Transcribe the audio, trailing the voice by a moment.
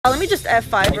Let me just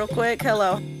F5 real quick.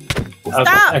 Hello. Okay,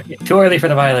 Stop! okay. Too early for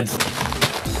the violence.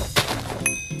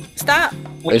 Stop!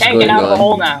 We can't get out of the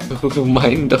hole now.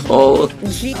 Mind the hole.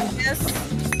 Jesus.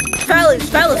 Fellas,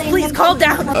 please calm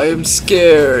down. I am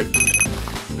scared.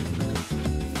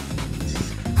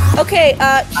 Okay,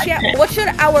 chat, what should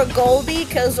our goal be?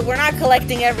 Because we're not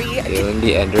collecting every... Killing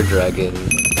the Ender Dragon.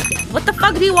 What the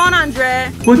fuck do you want,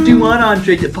 Andre? What do you want,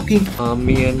 Andre? The fucking...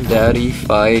 Mommy and Daddy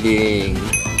fighting.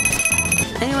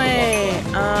 Anyway,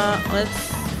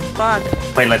 let's... Fuck.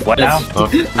 Wait, like what now?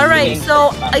 Alright, so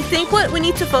I think what we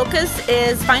need to focus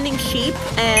is finding sheep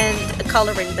and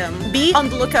coloring them. Be on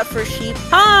the lookout for sheep.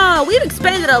 Ah, we've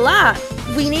expanded a lot.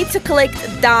 We need to collect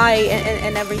dye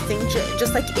and everything,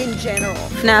 just like in general.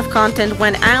 FNAF content.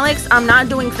 When Alex, I'm not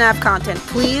doing FNAF content,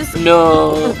 please.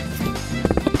 No.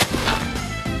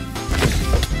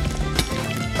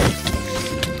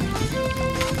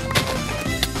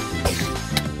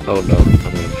 Oh no.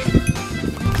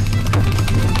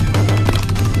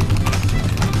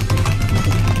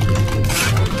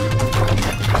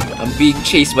 I'm being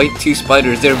chased by 2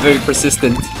 spiders. They're very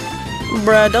persistent.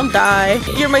 Bruh, don't die.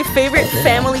 You're my favorite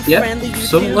family-friendly YouTuber.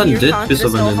 Someone Your did content piss is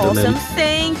of so an wholesome. Enderman.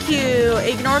 Thank you.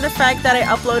 Ignore the fact that I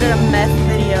uploaded a meth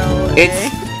video. Okay?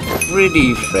 It's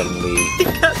pretty friendly.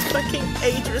 It got fucking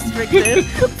age restricted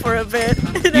for a bit.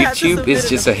 YouTube is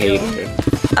just a hater.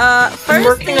 First I'm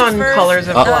working on first, colors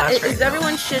of glass right now.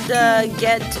 Everyone should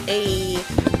get a...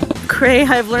 Cray,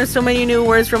 I've learned so many new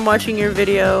words from watching your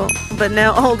video, but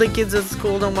now all the kids at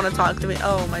school don't want to talk to me.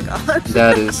 Oh my god.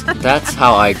 That's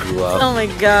how I grew up. Oh my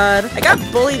god. I got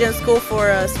bullied in school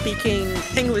for speaking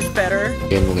English better.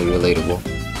 Genuinely relatable.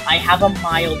 I have a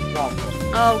mild problem.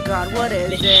 Oh god, what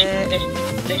is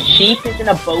it? The sheep is in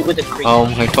a boat with a creature. Oh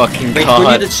my fucking Wait,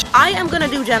 god. I am gonna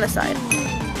do genocide.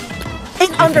 In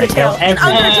Undertale! In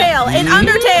Undertale! In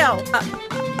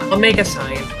Undertale! I'll make a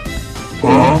sign.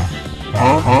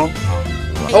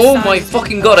 Oh my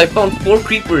fucking god, I found 4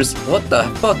 creepers. What the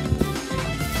fuck?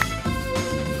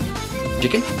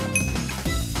 Chicken?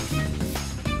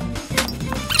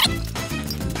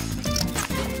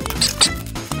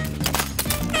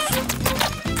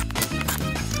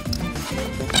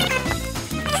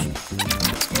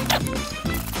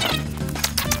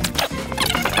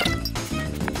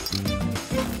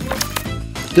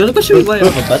 The other question is why I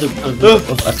have a better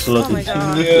of axolotl. Oh my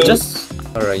god. Just...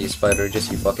 Alright, you spider, just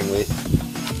you fucking wait.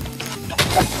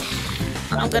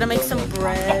 I'm gonna make some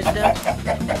bread.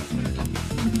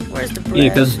 Where's the bread? Yeah,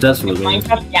 because that's what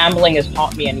Minecraft gambling has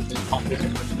taught me anything.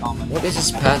 What is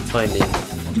this pathfinding?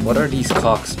 What are these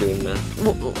cocks doing, man?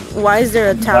 Why is there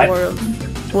a tower of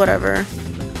whatever?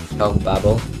 Oh,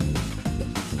 babble.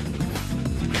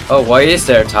 Oh, why is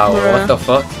there a tower? Bruh. What the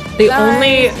fuck? The Guys,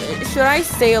 only should I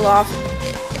sail off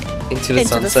Into the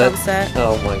into the sunset? sunset?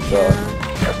 Oh my god.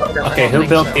 Okay, who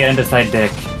built the andesite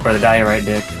dick? Or the diorite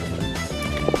dick?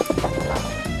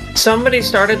 somebody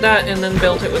started that and then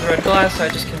built it with red glass, so I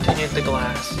just continued the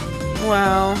glass.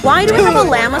 Wow. Why do we have a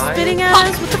llama spitting at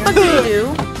us? What the fuck do you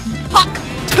do?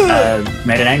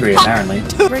 Made it angry, apparently.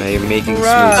 I am making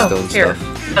Bruh. smooth stone Here,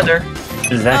 stuff. other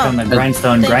Zacc on the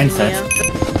grindstone Thank grind you, set.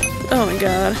 Mia. Oh my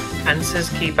god. fences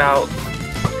keep out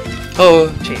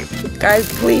Oh, cheap. Guys,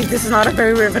 please, this is not a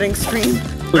very riveting stream.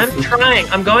 I'm trying.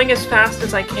 I'm going as fast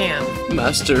as I can.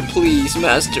 master, please,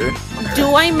 master.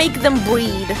 Do I make them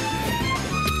breed?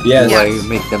 Yes. Do I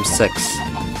make them sex?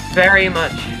 Very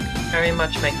much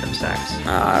make them sex.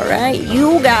 Alright,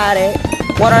 you got it.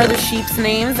 What are the sheep's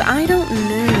names? I don't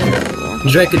know.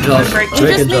 Drake and Josh. Drake You Drake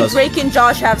just and made Josh. Drake and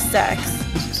Josh have sex.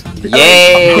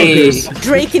 Yay!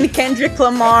 Drake and Kendrick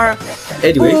Lamar.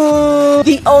 Anyway. Ooh,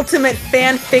 the ultimate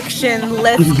fan fiction.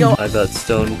 Let's go. I got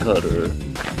stone cutter.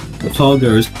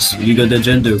 Foggers, you got the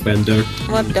gender bender.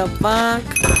 What the fuck?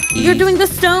 You're doing the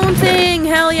stone thing.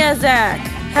 Hell yeah, Zacc.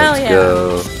 Hell Let's yeah.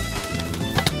 go.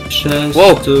 Chest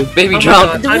Whoa, to... baby Oh my drown.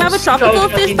 God. Do we I'm have a so tropical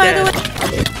fish, fucking by the dead.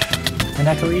 way? And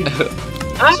I can read.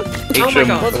 Ah, oh my Atrim,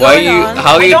 god. What's why are going you? on?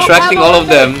 How are I you don't attracting have all all of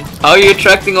them? How are you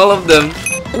attracting all of them?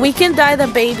 We can dye the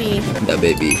baby. The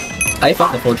baby. I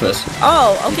found the fortress.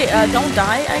 Oh, okay. Don't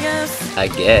die, I guess. I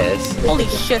guess. Holy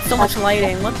shit, so much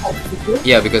lighting. What?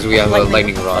 Yeah, because we have a Lightning.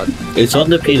 lightning rod. It's on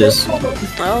the penis.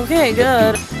 Okay,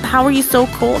 good. How are you so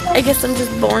cold? I guess I'm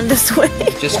just born this way.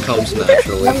 It just comes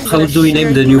naturally. How do we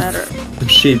name the new Matter.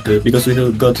 sheep? Because we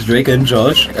got Drake and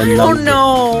Josh and now... Oh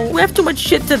no, we have too much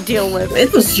shit to deal with.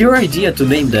 It was your idea to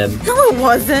name them. No, it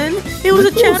wasn't. It was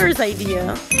a chatter's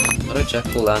idea. What a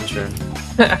jack-o'-lantern.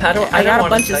 I I got a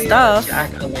bunch of stuff.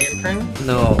 Jack-o'-lantern.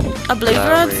 No. Blaze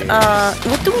rods? Larry.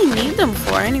 What do we need them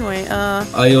for anyway?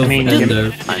 I mean, and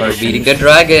dude. For beating the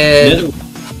dragon.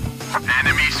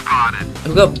 Who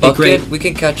We got bucket. great. We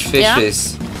can catch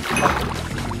fishes.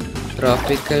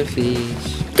 Tropical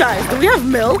fish. Guys, do we have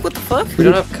milk? What the fuck? We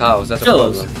don't have cows. That's a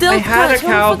problem. Still I had a clutch, how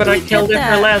cow, the fuck but did I we killed get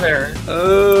it for that? leather.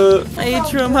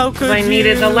 Atrum, how could Because I you?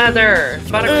 needed the leather.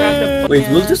 About to craft a Wait,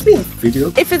 will this be a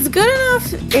video? If it's good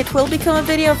enough, it will become a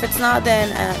video. If it's not, then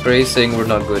Racing, we're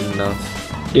not good enough.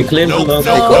 You claim to love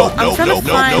so Echo. I'm trying to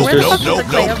find where the fuck is the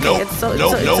clay? Okay, it's over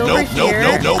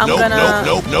here.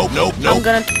 I'm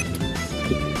gonna.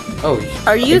 Oh,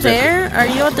 Are you there? Are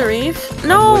you at the reef?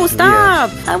 No,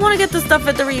 stop! I want to get the stuff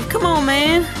at the reef. Come on,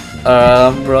 man.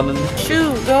 I'm running.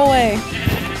 Shoot, go away.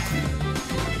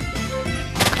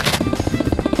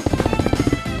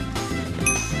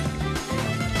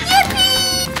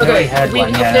 Okay, had we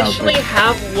one, yeah, no, officially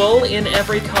have wool in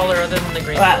every color other than the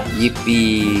green Ah. wool.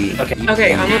 Yippee.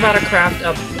 Okay, I'm about to craft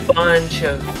a bunch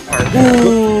of parts.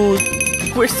 Ooh,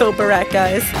 we're so barack,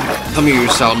 guys. Come here,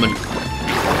 salmon.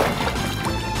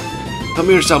 Come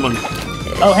here, salmon.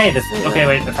 Oh, hey, this. Okay,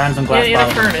 wait, I found some glass In a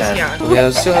bottles. furnace, instead. yeah. Yeah, I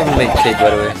still haven't made cake, by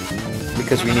the way.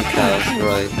 Because we need cows,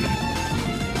 right?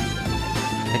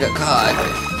 I got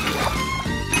caught.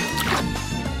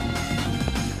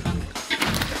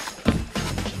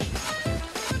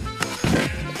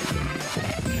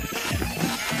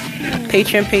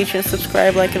 Patreon,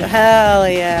 subscribe, like it. Hell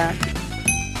yeah.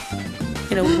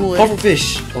 You know, wood. Puffer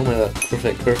fish! Oh my god,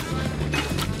 perfect. We're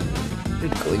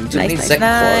going to need Nice, Zacc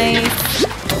nice.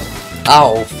 quarry.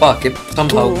 Ow, fuck, it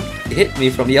somehow hit me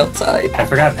from the outside. I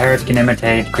forgot parrots can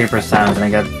imitate creeper sounds,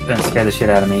 and it scared the shit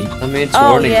out of me. I mean, it's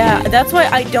Oh warning yeah, me. that's why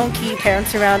I don't keep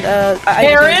parents around.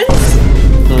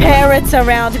 Parrots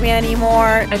around me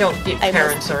anymore. I don't keep I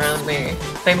parents around me.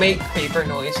 They make creeper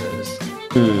noises.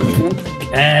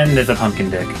 And there's a pumpkin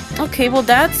dick. Okay, well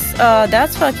that's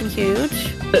fucking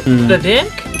huge. The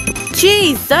dick?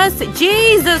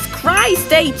 Jesus Christ,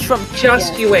 Atrum.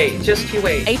 Just you wait, just you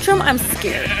wait. Atrum, I'm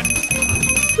scared.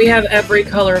 We have every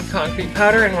color of concrete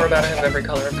powder, and we're about to have every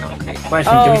color of concrete.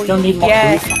 Question, do we still need more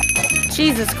yes. food?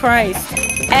 Jesus Christ.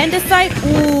 Andesite?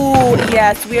 Ooh,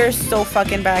 yes, we are so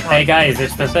fucking back. Hey guys,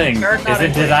 it's the thing.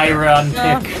 Did I run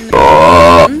pick?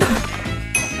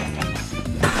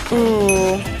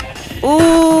 Ooh.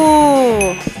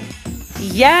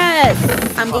 Yes.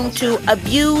 I'm going to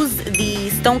abuse the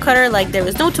stonecutter like there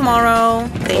is no tomorrow.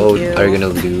 Thank you. Are you gonna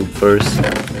lube first?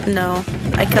 No,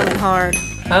 I come in hard.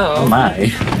 Oh Oh.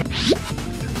 my.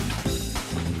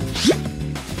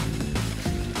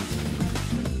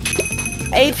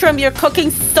 Atrum, you're cooking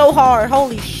so hard.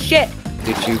 Holy shit.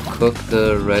 Did you cook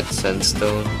the red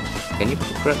sandstone? Can you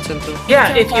cook red sandstone?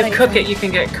 Yeah, if you cook it, you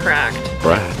can get cracked.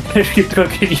 Right. If you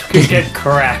cook it, you can get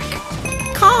crack.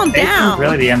 Calm down.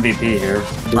 Really the MVP here.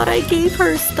 But I gave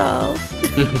her stuff.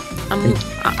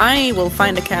 I will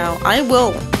find a cow. I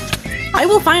will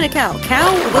find a cow.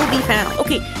 Cow will be found.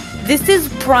 Okay, this is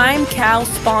prime cow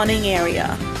spawning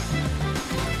area.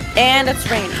 And it's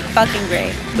raining. Fucking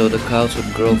great. So the cows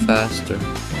would grow faster.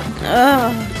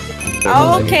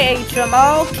 Ugh. Okay, Atrum.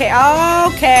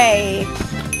 Okay.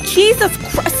 Jesus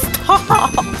Christ,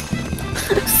 stop.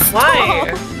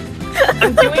 Why?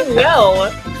 I'm doing well.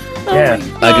 Yeah.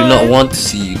 I do not want to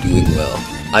see you doing well.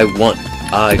 I want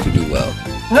I to do well.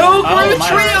 No, Oh, grew a my-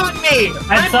 tree on me!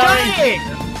 I'm sorry. dying!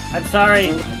 I'm sorry.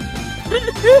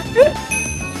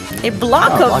 A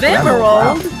block Oh, of block of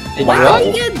emerald? emerald. Why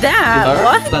did you get that?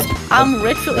 What? That's- I'm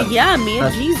ritual. Yeah,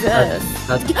 man, Jesus.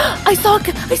 I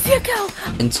see a cow.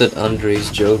 Insert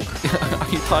Andre's joke. Are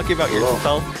you talking about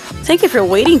yourself? Thank you for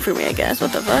waiting for me, I guess.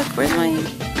 What the fuck? Where's my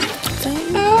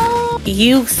thing?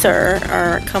 You, sir,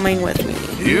 are coming with me.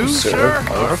 You, sir,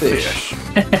 are a fish.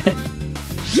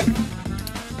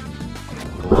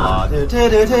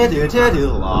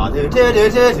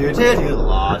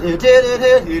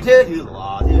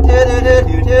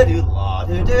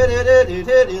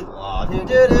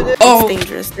 It's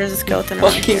dangerous. There's a skeleton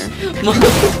around here.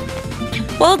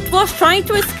 Well, it was trying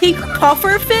to escape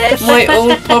pufferfish. My own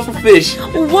pufferfish.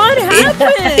 What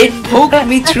happened? It poked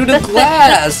me through the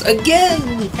glass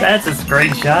again. That's a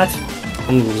screenshot.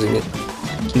 I'm losing it.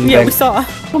 Yeah, we saw.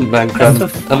 I'm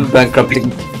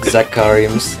bankrupting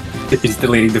Zaccariums. He's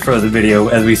deleting the frozen video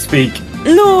as we speak.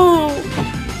 No.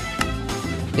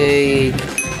 Yay.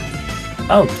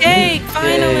 Oh, Cake,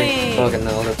 finally. Yay. Fucking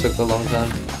hell, that took a long time.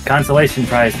 consolation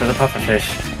prize for the pufferfish.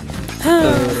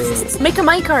 Make a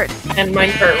minecart. And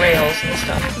minecart rails and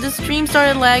stuff. The stream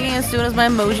started lagging as soon as my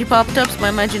emoji popped up, so my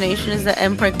imagination is that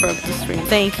Mpreg broke the stream.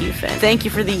 Thank you, Finn. Thank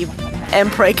you for the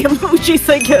Mpreg emojis,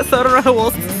 I guess. I don't know how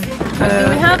else. Do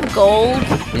we have gold?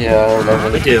 Yeah,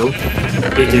 11. We do.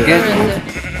 We do. Where is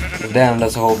it? Damn,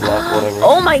 that's a whole block, whatever.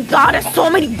 Oh my god, there's so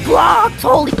many blocks!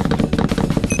 Holy.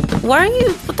 Why are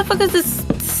you. What the fuck is this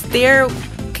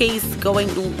staircase going.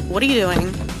 What are you doing?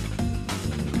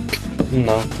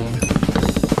 Nothing.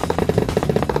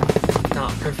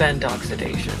 Not prevent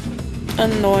oxidation.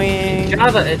 Annoying.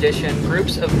 Java edition,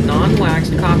 groups of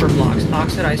non-waxed copper blocks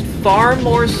oxidized far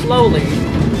more slowly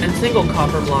than single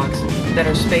copper blocks that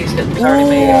are spaced at 30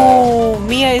 meters. Oh,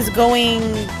 Mia is going.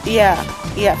 Yeah,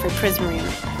 for prismarine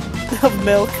of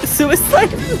milk.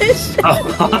 Suicide mission.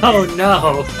 Oh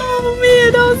no! Oh,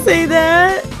 Mia, don't say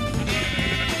that.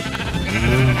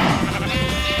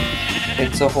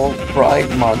 It's a whole Pride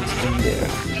Month in there.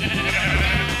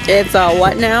 It's a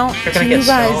what now? You're gonna You get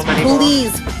so guys, many more.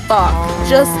 please fuck.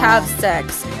 Just have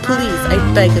sex. Please, I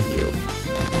beg of you.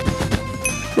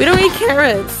 We don't eat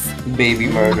carrots. Baby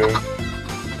murder.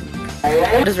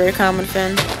 That is very common,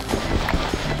 Finn.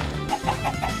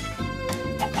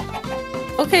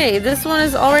 Okay, this one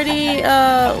is already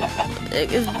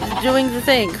is doing the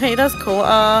thing. Okay, that's cool.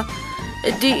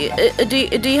 Do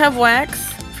you have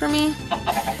wax for me?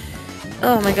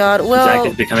 Oh my god. Well,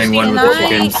 Zacc is becoming one with the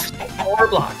chickens. 4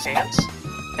 blocks chance.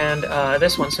 And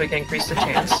this one so we can increase the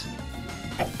chance.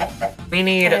 We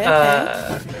need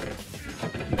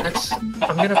let's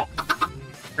I'm gonna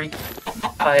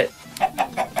recut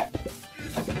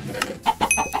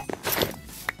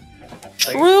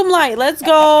room light. Let's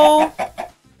go.